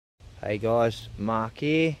Hey guys, Mark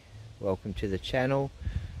here. Welcome to the channel.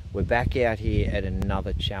 We're back out here at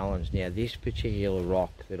another challenge. Now this particular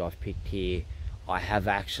rock that I've picked here, I have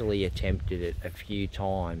actually attempted it a few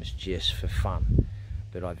times just for fun,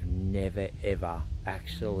 but I've never ever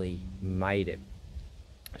actually made it.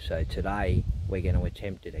 So today we're going to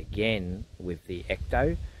attempt it again with the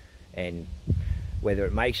Ecto, and whether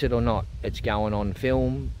it makes it or not, it's going on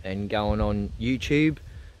film and going on YouTube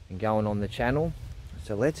and going on the channel.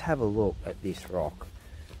 So let's have a look at this rock.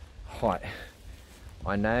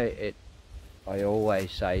 I know it, I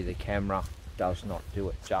always say the camera does not do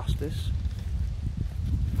it justice,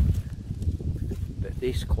 but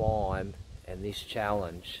this climb and this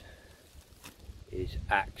challenge is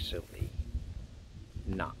actually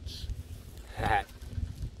nuts. That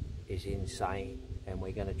is insane, and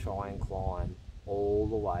we're going to try and climb all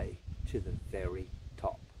the way to the very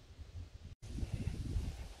top.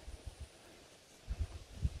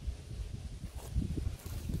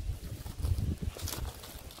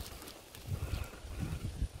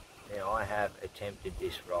 Now I have attempted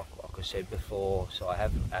this rock, like I said before, so I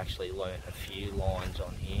have actually learnt a few lines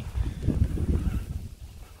on here.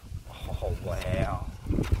 Oh wow.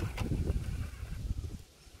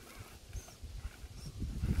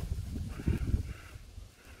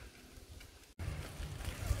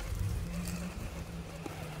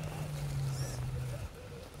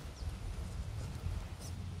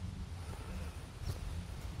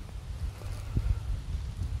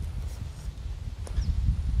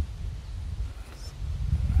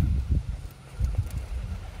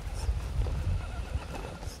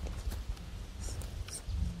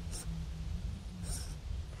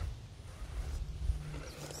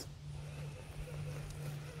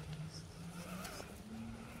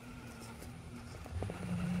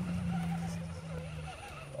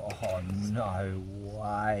 Oh no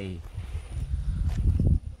way.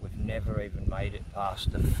 We've never even made it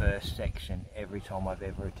past the first section every time I've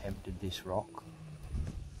ever attempted this rock.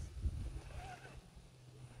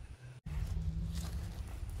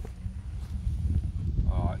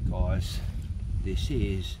 Alright guys, this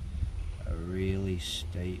is a really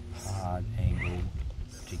steep, hard angle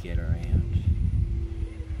to get around.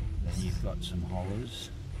 Then you've got some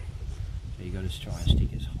hollers, so you've got to try and stick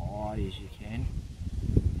as high as you can.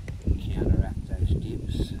 Counteract those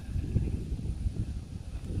dips.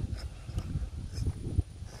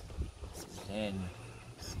 Then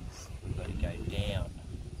we've got to go down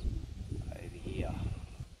over here.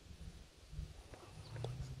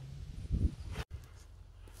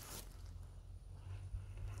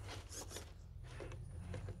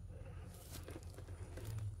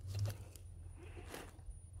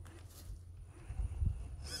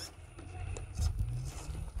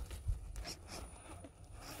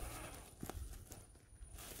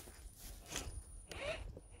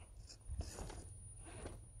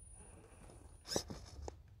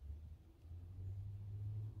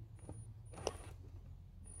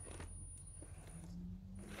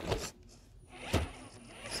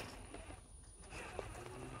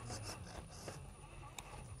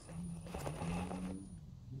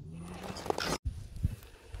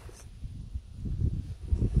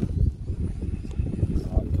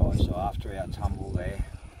 So after our tumble there,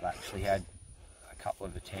 I've actually had a couple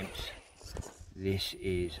of attempts. This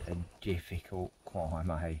is a difficult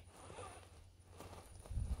climb, eh?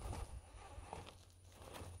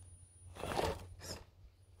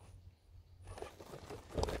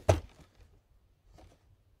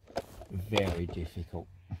 Very difficult.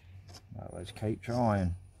 Well, let's keep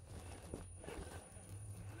trying.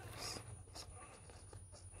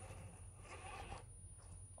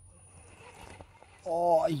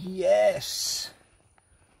 Oh yes!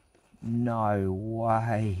 No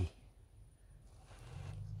way.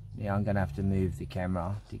 Now I'm going to have to move the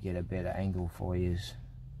camera to get a better angle for you.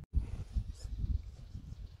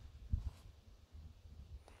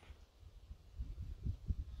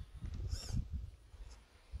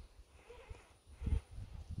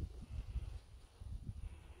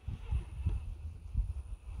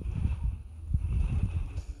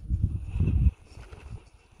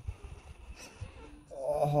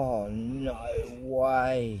 Oh no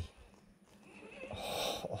way.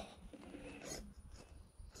 Oh.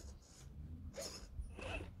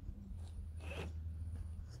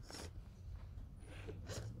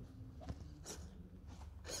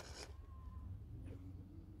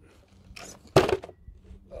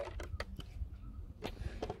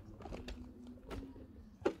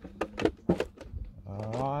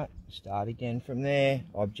 Alright, start again from there.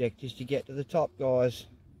 Object is to get to the top, guys.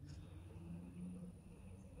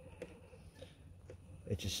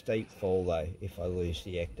 It's a steep fall though if I lose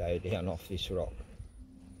the Ecto down off this rock.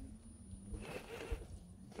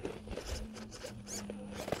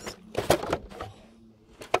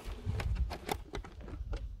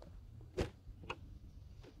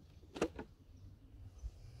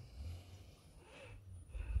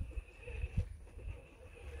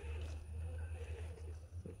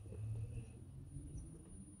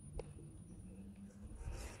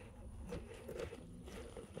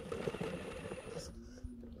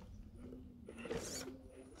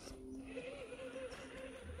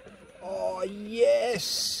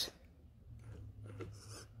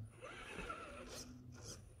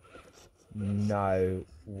 No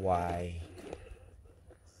way.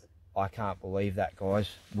 I can't believe that, guys.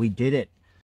 We did it.